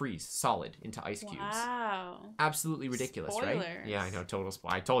around you will freeze solid into ice cubes. Wow. Absolutely ridiculous, Spoilers. Right? Yeah, I know, total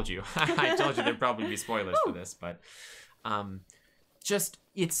spoil. I told you. I told you there'd probably be spoilers for this, but just,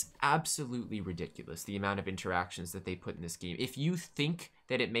 it's absolutely ridiculous, the amount of interactions that they put in this game. If you think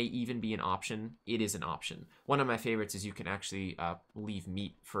that it may even be an option, it is an option. One of my favorites is you can actually leave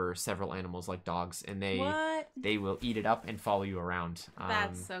meat for several animals like dogs, and they will eat it up and follow you around.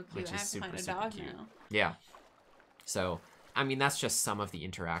 That's so cute. Which I is have super, to find a super dog cute. now. Yeah. So, I mean, that's just some of the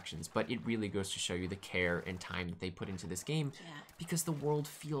interactions, but it really goes to show you the care and time that they put into this game because the world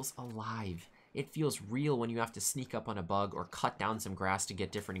feels alive. It feels real when you have to sneak up on a bug or cut down some grass to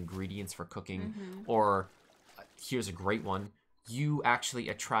get different ingredients for cooking. Or, here's a great one. You actually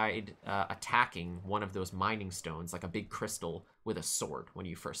tried attacking one of those mining stones, like a big crystal, with a sword when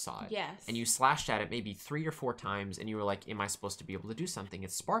you first saw it. Yes. And you slashed at it maybe 3 or 4 times, and you were like, am I supposed to be able to do something?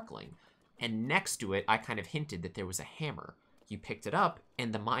 It's sparkling. And next to it, I kind of hinted that there was a hammer. You picked it up,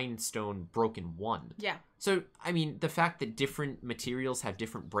 and the mine stone broke in 1. Yeah. So, I mean, the fact that different materials have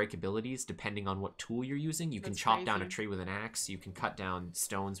different breakabilities depending on what tool you're using. You can chop down a tree with an axe. You can cut down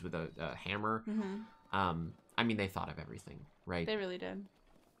stones with a hammer. I mean, they thought of everything, right? They really did.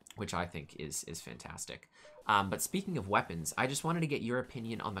 Which I think is fantastic. But speaking of weapons, I just wanted to get your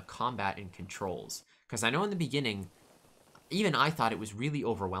opinion on the combat and controls. Because I know in the beginning, even I thought it was really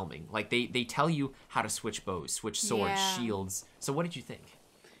overwhelming. Like, they tell you how to switch bows, switch swords, shields. So what did you think?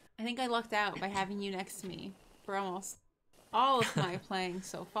 I think I lucked out by having you next to me for almost all of my playing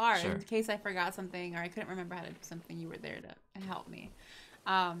so far. Sure. In case I forgot something or I couldn't remember how to do something, you were there to help me.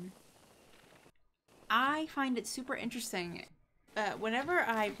 I find it super interesting. Whenever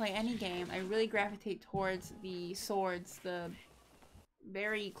I play any game, I really gravitate towards the swords, the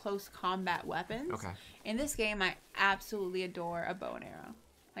very close combat weapons. Okay. In this game, I absolutely adore a bow and arrow.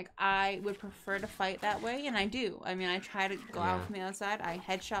 Like, I would prefer to fight that way, and I do. I mean, I try to go out from the other side. I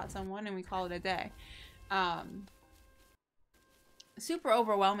headshot someone, and we call it a day. Super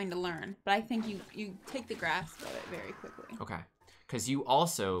overwhelming to learn, but I think you take the grasp of it very quickly. Okay. Because you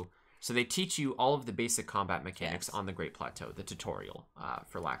also So they teach you all of the basic combat mechanics Yes. on the Great Plateau, the tutorial,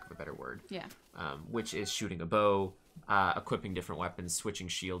 for lack of a better word. Yeah. Which is shooting a bow, equipping different weapons, switching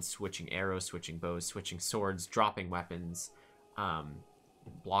shields, switching arrows, switching bows, switching swords, dropping weapons,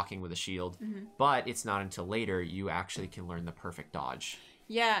 blocking with a shield. But it's not until later you actually can learn the perfect dodge,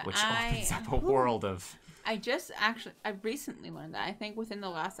 Yeah, which opens up a world of... I recently learned that. I think within the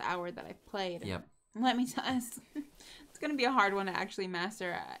last hour that I played. Yep. Let me tell you, it's going to be a hard one to actually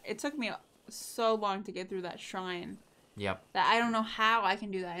master. It took me so long to get through that shrine. Yep. That I don't know how I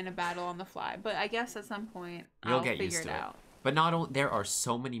can do that in a battle on the fly. But I guess at some point I'll get figure used it to it. out. But not only... There are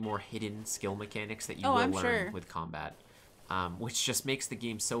so many more hidden skill mechanics that you will I'm learn sure. with combat. Which just makes the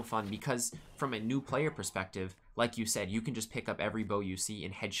game so fun because from a new player perspective, like you said, you can just pick up every bow you see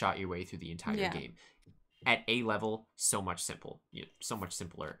and headshot your way through the entire game. At A level, so much simpler.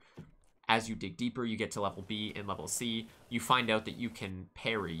 As you dig deeper, you get to level B and level C. You find out that you can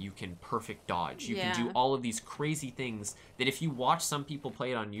parry, you can perfect dodge, you can do all of these crazy things that if you watch some people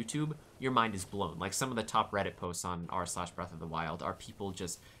play it on YouTube, your mind is blown. Like some of the top Reddit posts on r/Breath of the Wild are people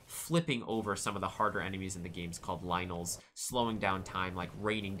just flipping over some of the harder enemies in the games called Lionels, slowing down time, like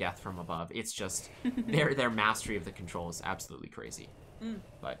raining death from above. It's just, their mastery of the control is absolutely crazy.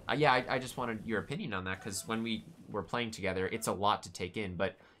 But yeah, I just wanted your opinion on that because when we were playing together, it's a lot to take in,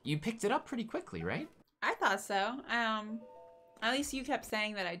 but you picked it up pretty quickly, right? I thought so. At least you kept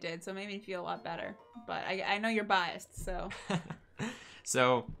saying that I did, so it made me feel a lot better. But I know you're biased, so.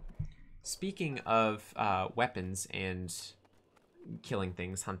 So, speaking of weapons and killing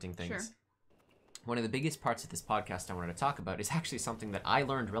things, hunting things, Sure. one of the biggest parts of this podcast I wanted to talk about is actually something that I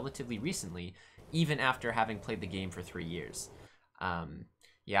learned relatively recently, even after having played the game for 3 years.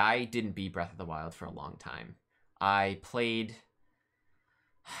 Yeah, I didn't beat Breath of the Wild for a long time. I played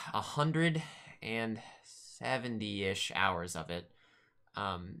 170-ish hours of it.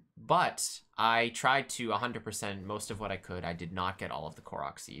 But I tried to 100% most of what I could. I did not get all of the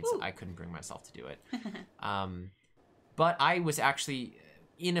Korok seeds. Ooh. I couldn't bring myself to do it. But I was actually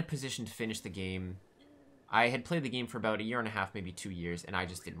in a position to finish the game. I had played the game for about 1.5 years, maybe 2 years, and I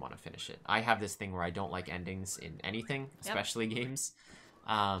just didn't want to finish it. I have this thing where I don't like endings in anything, especially games.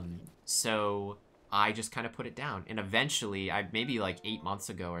 So I just kind of put it down. And eventually, maybe like 8 months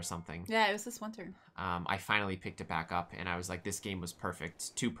ago or something. Yeah, it was this winter. I finally picked it back up, and I was like, this game was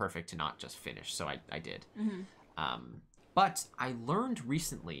perfect. Too perfect to not just finish, so I did. But I learned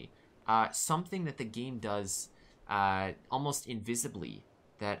recently something that the game does almost invisibly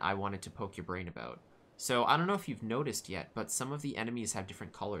that I wanted to poke your brain about. So I don't know if you've noticed yet, but some of the enemies have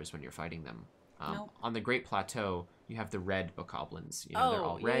different colors when you're fighting them. Nope. On the Great Plateau, you have the red bokoblins. You know, they're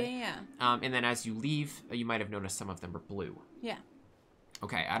all red. Yeah. And then as you leave, you might have noticed some of them are blue. Yeah.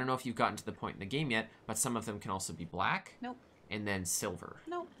 Okay, I don't know if you've gotten to the point in the game yet, but some of them can also be black. Nope. And then silver.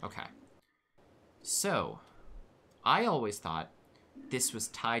 Nope. Okay. So, I always thought this was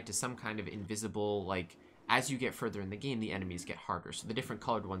tied to some kind of invisible, like, as you get further in the game, the enemies get harder. So the different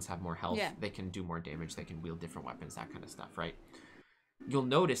colored ones have more health. Yeah. They can do more damage. They can wield different weapons, that kind of stuff, right? You'll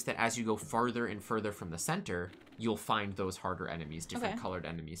notice that as you go further and further from the center, you'll find those harder enemies, different colored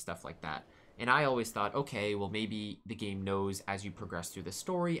enemies, stuff like that. And I always thought, okay, well, maybe the game knows as you progress through the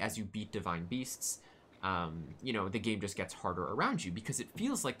story, as you beat divine beasts, you know, the game just gets harder around you because it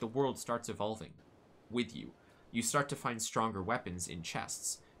feels like the world starts evolving with you. You start to find stronger weapons in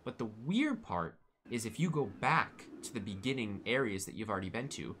chests. But the weird part is if you go back to the beginning areas that you've already been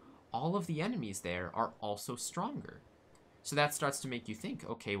to, all of the enemies there are also stronger. So that starts to make you think,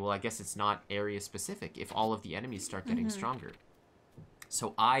 okay, well, I guess it's not area specific if all of the enemies start getting stronger.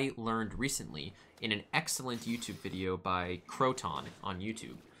 So I learned recently in an excellent YouTube video by Croton on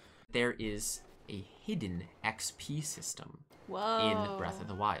YouTube, there is a hidden XP system in Breath of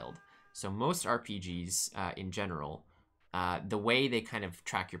the Wild. So most RPGs in general, the way they kind of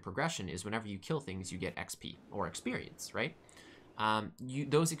track your progression is whenever you kill things, you get XP or experience, right?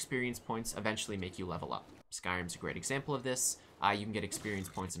 Those experience points eventually make you level up. Skyrim's a great example of this. You can get experience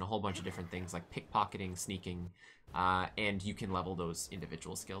points in a whole bunch of different things like pickpocketing, sneaking, and you can level those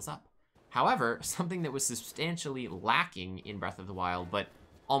individual skills up. However, something that was substantially lacking in Breath of the Wild, but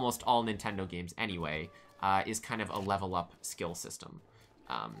almost all Nintendo games anyway, is kind of a level up skill system.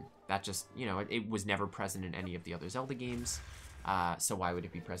 That just, you know, it was never present in any of the other Zelda games, so why would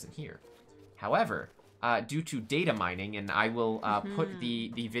it be present here? However, due to data mining, and I will put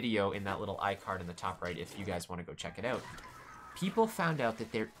the video in that little iCard in the top right if you guys want to go check it out, people found out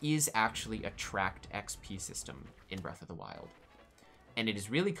that there is actually a tracked XP system in Breath of the Wild. And it is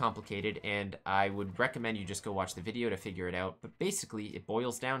really complicated, and I would recommend you just go watch the video to figure it out, but basically it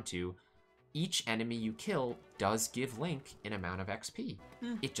boils down to each enemy you kill does give Link an amount of XP.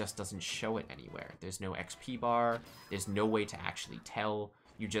 Hmm. It just doesn't show it anywhere. There's no XP bar. There's no way to actually tell.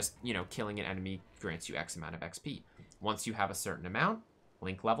 You just, you know, killing an enemy grants you X amount of XP. Once you have a certain amount,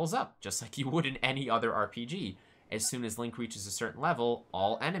 Link levels up, just like you would in any other RPG. As soon as Link reaches a certain level,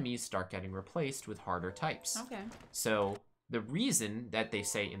 all enemies start getting replaced with harder types. Okay. So the reason that they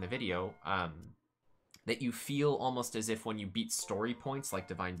say in the video that you feel almost as if when you beat story points like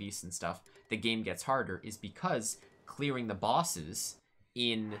Divine Beasts and stuff, the game gets harder is because clearing the bosses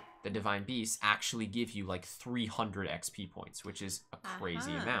in the Divine Beasts actually give you like 300 XP points, which is a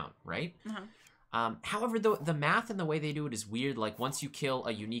crazy amount, right? However, the math and the way they do it is weird. Like, once you kill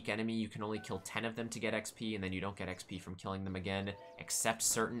a unique enemy, you can only kill 10 of them to get XP, and then you don't get XP from killing them again, except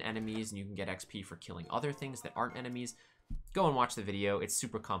certain enemies, and you can get XP for killing other things that aren't enemies. Go and watch the video. It's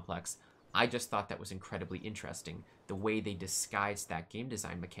super complex. I just thought that was incredibly interesting, the way they disguised that game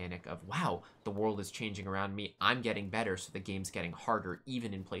design mechanic of, wow, the world is changing around me, I'm getting better, so the game's getting harder,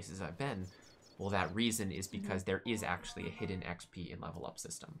 even in places I've been. Well, that reason is because there is actually a hidden XP and level up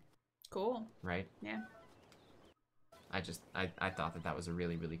system. Cool. Right? Yeah. I thought that was a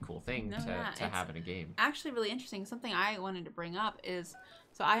really, really cool thing to have in a game. Actually really interesting. Something I wanted to bring up is,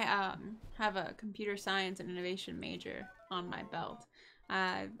 so I have a computer science and innovation major on my belt.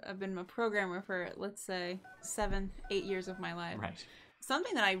 I've been a programmer for, let's say, 7-8 years of my life. Right.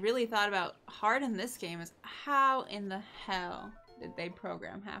 Something that I really thought about hard in this game is how in the hell did they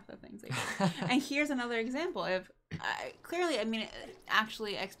program half the things they did? And here's another example of, clearly, I mean,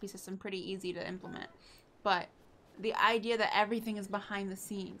 actually XP system pretty easy to implement, but the idea that everything is behind the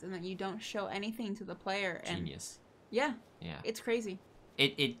scenes and that you don't show anything to the player. Genius. Yeah. Yeah. It's crazy.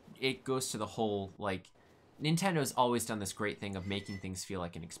 It goes to the whole, like, Nintendo's always done this great thing of making things feel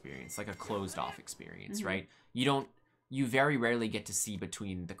like an experience, like a closed-off experience, right? You very rarely get to see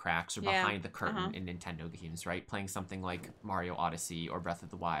between the cracks or behind the curtain in Nintendo games, right? Playing something like Mario Odyssey or Breath of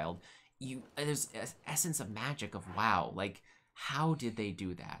the Wild, there's an essence of magic of, wow, like, how did they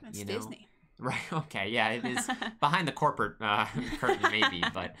do that? It's you know? Disney. Right, okay, yeah, it is behind the corporate curtain maybe,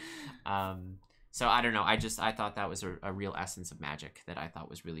 but so I don't know, I thought that was a real essence of magic that I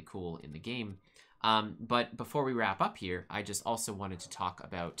thought was really cool in the game. But before we wrap up here, I just also wanted to talk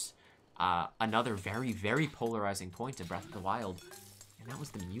about another very, very polarizing point of Breath of the Wild, and that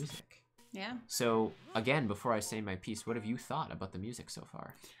was the music. Yeah. So, again, before I say my piece, what have you thought about the music so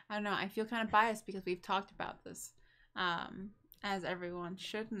far? I don't know. I feel kind of biased because we've talked about this. As everyone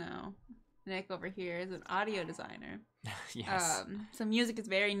should know, Nick over here is an audio designer. Yes. So music is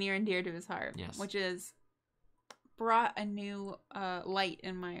very near and dear to his heart. Yes. Which is brought a new light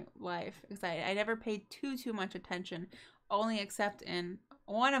in my life because I never paid too much attention, only except in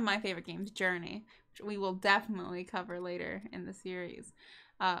one of my favorite games, Journey, which we will definitely cover later in the series.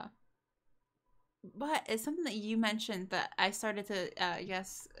 But it's something that you mentioned that I started to, I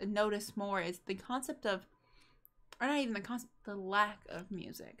guess, notice more is the concept of, or not even the concept, the lack of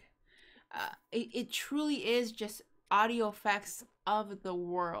music. It truly is just audio effects of the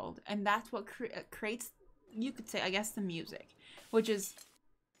world, and that's what creates, you could say, I guess, the music, which is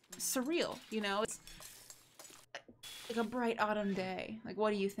surreal, you know? It's like a bright autumn day. Like, what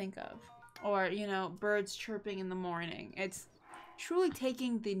do you think of? Or, you know, birds chirping in the morning. It's truly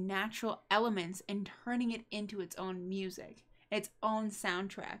taking the natural elements and turning it into its own music, its own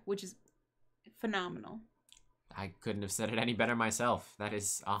soundtrack, which is phenomenal. I couldn't have said it any better myself. That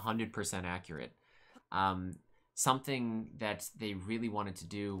is 100% accurate. Something that they really wanted to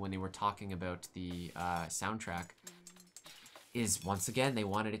do when they were talking about the soundtrack is, once again, they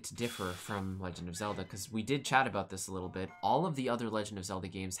wanted it to differ from Legend of Zelda, because we did chat about this a little bit. All of the other Legend of Zelda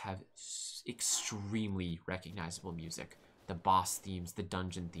games have extremely recognizable music. The boss themes, the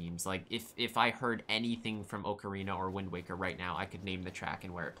dungeon themes. Like, if I heard anything from Ocarina or Wind Waker right now, I could name the track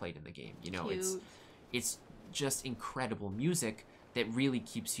and where it played in the game. You know, it's just incredible music that really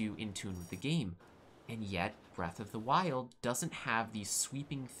keeps you in tune with the game. And yet, Breath of the Wild doesn't have these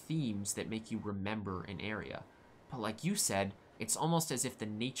sweeping themes that make you remember an area. But like you said, it's almost as if the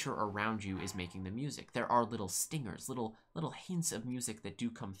nature around you is making the music. There are little stingers, little hints of music that do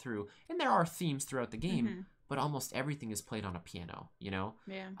come through, and there are themes throughout the game, but almost everything is played on a piano, you know?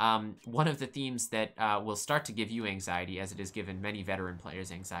 Yeah. One of the themes that will start to give you anxiety, as it has given many veteran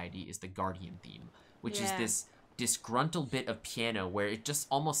players anxiety, is the Guardian theme, which is this disgruntled bit of piano where it just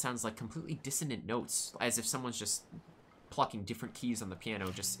almost sounds like completely dissonant notes, as if someone's just plucking different keys on the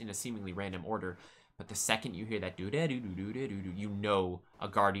piano just in a seemingly random order. But the second you hear that do-da-do-do-do-do-do, you know a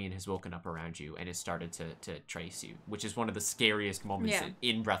guardian has woken up around you and has started to trace you, which is one of the scariest moments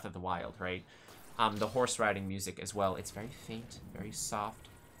in Breath of the Wild, right? The horse riding music as well, it's very faint, very soft,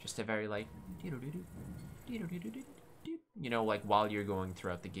 Just a very like, you know, like while you're going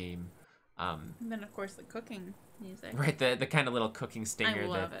throughout the game. And then of course the cooking music. Right, the kind of little cooking stinger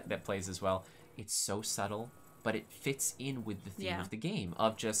love it. that plays as well. It's so subtle, but it fits in with the theme Yeah. of the game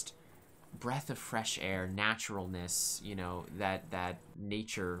of just breath of fresh air, naturalness, you know, that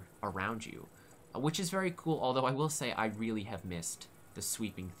nature around you, which is very cool. Although I will say I really have missed the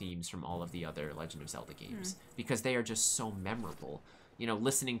sweeping themes from all of the other Legend of Zelda games because they are just so memorable. You know,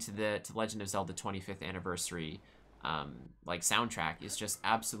 listening to Legend of Zelda 25th anniversary like soundtrack is just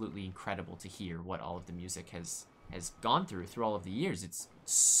absolutely incredible to hear what all of the music has gone through all of the years. It's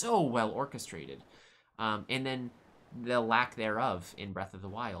so well orchestrated. And then the lack thereof in Breath of the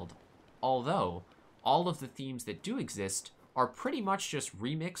Wild. Although all of the themes that do exist are pretty much just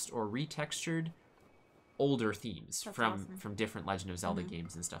remixed or retextured older themes from different Legend of Zelda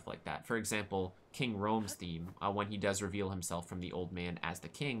games and stuff like that. For example, King Rome's theme, when he does reveal himself from the old man as the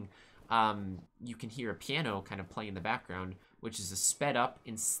king, you can hear a piano kind of play in the background, which is a sped up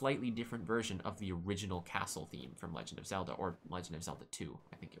and slightly different version of the original castle theme from Legend of Zelda, or Legend of Zelda 2,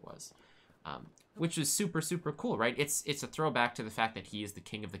 I think it was. Which is super, super cool, right? It's a throwback to the fact that he is the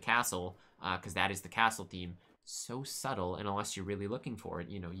king of the castle, because that is the castle theme. So subtle, and unless you're really looking for it,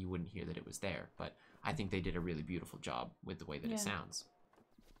 you know, you wouldn't hear that it was there. But I think they did a really beautiful job with the way that it sounds.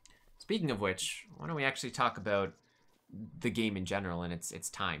 Speaking of which, why don't we actually talk about the game in general and its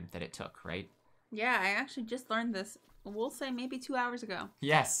time that it took, right? Yeah, I actually just learned this, we'll say maybe 2 hours ago.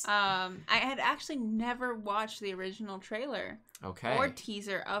 Yes. I had actually never watched the original trailer or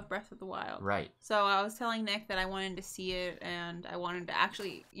teaser of Breath of the Wild. Right. So I was telling Nick that I wanted to see it, and I wanted to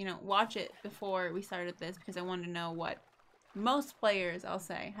actually, you know, watch it before we started this because I wanted to know what most players, I'll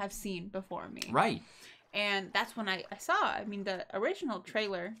say, have seen before me. Right. And that's when I saw. I mean, the original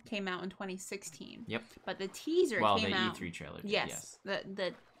trailer came out in 2016. Yep. But the teaser came out. The E3 trailer did, yes.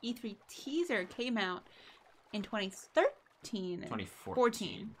 The E3 teaser came out in 2013.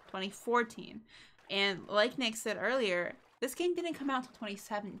 2014. And like Nick said earlier, this game didn't come out until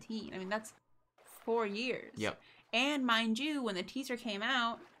 2017. I mean, that's 4 years. Yep. And mind you, when the teaser came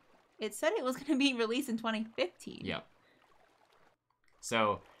out, it said it was going to be released in 2015. Yep.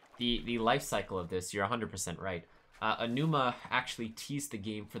 So the life cycle of this, you're 100% right. Anuma actually teased the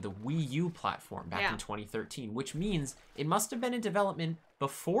game for the Wii U platform back in 2013, which means it must have been in development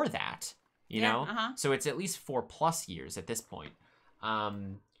before that, you know? So it's at least 4+ years at this point,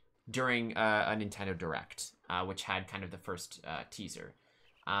 during a Nintendo Direct, which had kind of the first teaser.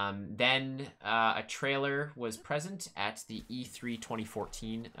 Then a trailer was present at the E3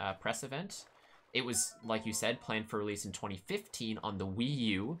 2014 press event. It was, like you said, planned for release in 2015 on the Wii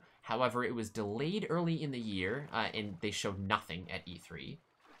U. However, it was delayed early in the year, and they showed nothing at E3.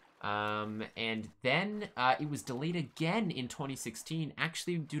 And then it was delayed again in 2016,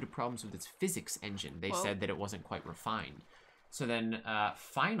 actually due to problems with its physics engine. They said that it wasn't quite refined. So then,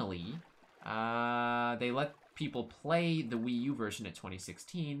 finally, they let people play the Wii U version at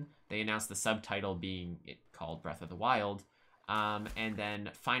 2016. They announced the subtitle being called Breath of the Wild. And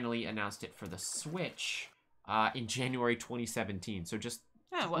then finally announced it for the Switch in January 2017. So just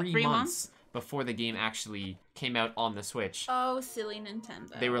 3 months before the game actually came out on the Switch. Oh, silly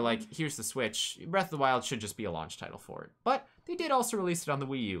Nintendo. They were like, here's the Switch. Breath of the Wild should just be a launch title for it. But they did also release it on the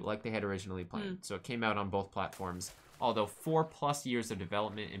Wii U like they had originally planned. So it came out on both platforms. Although 4+ years of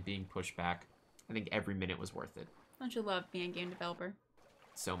development and being pushed back, I think every minute was worth it. Don't you love being a game developer?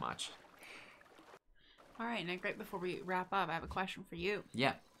 So much. All right, Nick, right before we wrap up, I have a question for you.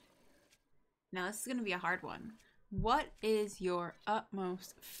 Yeah. Now, this is going to be a hard one. What is your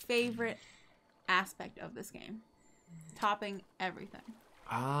utmost favorite aspect of this game? Topping everything.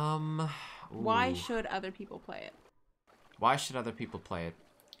 Why should other people play it? Why should other people play it?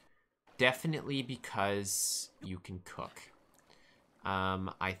 Definitely because you can cook.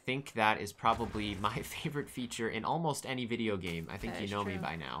 I think that is probably my favorite feature in almost any video game. I think you know me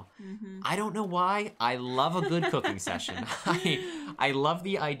by now. I don't know why. I love a good cooking session. I love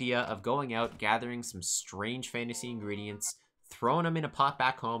the idea of going out, gathering some strange fantasy ingredients, throwing them in a pot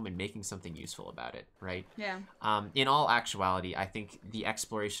back home, and making something useful about it, right? Yeah. In all actuality, I think the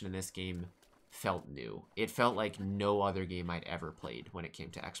exploration in this game felt new. It felt like no other game I'd ever played when it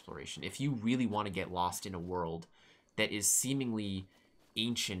came to exploration. If you really want to get lost in a world that is seemingly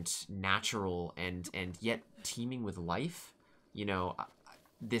ancient, natural, and yet teeming with life, you know,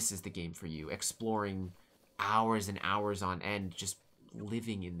 this is the game for you. Exploring hours and hours on end, just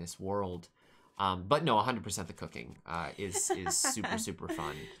living in this world. But no, 100% the cooking is super, super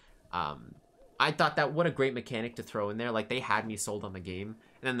fun. I thought that what a great mechanic to throw in there. Like, they had me sold on the game.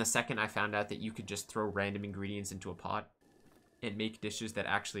 And then the second I found out that you could just throw random ingredients into a pot, and make dishes that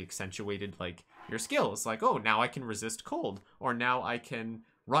actually accentuated like your skills. Like, oh, now I can resist cold, or now I can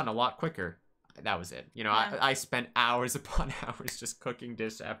run a lot quicker. That was it. You know, Yeah. I spent hours upon hours just cooking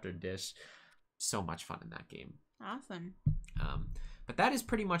dish after dish. So much fun in that game. Awesome. But that is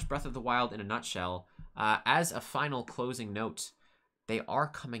pretty much Breath of the Wild in a nutshell. As a final closing note, they are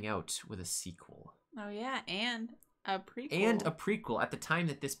coming out with a sequel. Oh yeah, and a prequel. And a prequel. At the time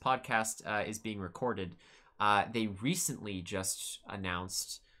that this podcast is being recorded, they recently just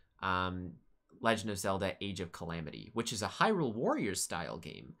announced Legend of Zelda Age of Calamity, which is a Hyrule Warriors style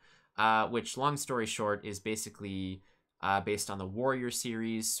game, which, long story short, is basically based on the Warrior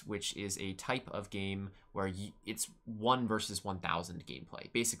series, which is a type of game where it's 1 versus 1,000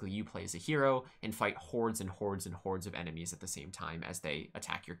 gameplay. Basically, you play as a hero and fight hordes and hordes and hordes of enemies at the same time as they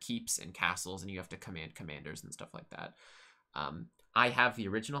attack your keeps and castles, and you have to command commanders and stuff like that. I have the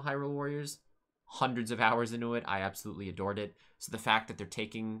original Hyrule Warriors, hundreds of hours into it. I absolutely adored it. So the fact that they're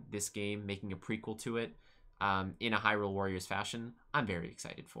taking this game, making a prequel to it in a Hyrule Warriors fashion, I'm very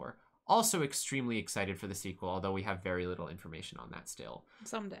excited for. Also extremely excited for the sequel, although we have very little information on that still.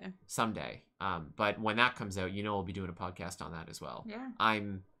 Someday. But when that comes out, you know we'll be doing a podcast on that as well. Yeah.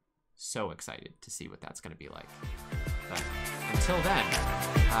 I'm so excited to see what that's going to be like. But until then,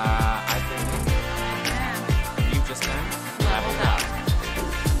 I've been Nick. Yeah. You've just been Leveled Up.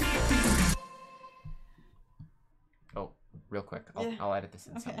 Oh, real quick. I'll edit this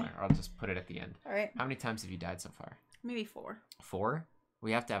in somewhere. Or I'll just put it at the end. All right. How many times have you died so far? Maybe 4. 4?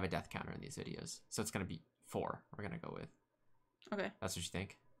 We have to have a death counter in these videos. So it's going to be 4 we're going to go with. Okay. That's what you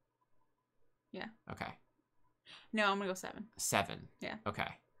think? Yeah. Okay. No, I'm going to go 7. 7? Yeah. Okay.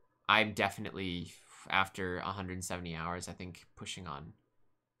 I'm definitely, after 170 hours, I think pushing on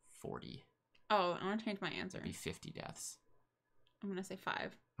 40. Oh, I want to change my answer. It'd be 50 deaths. I'm going to say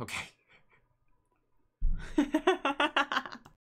 5. Okay.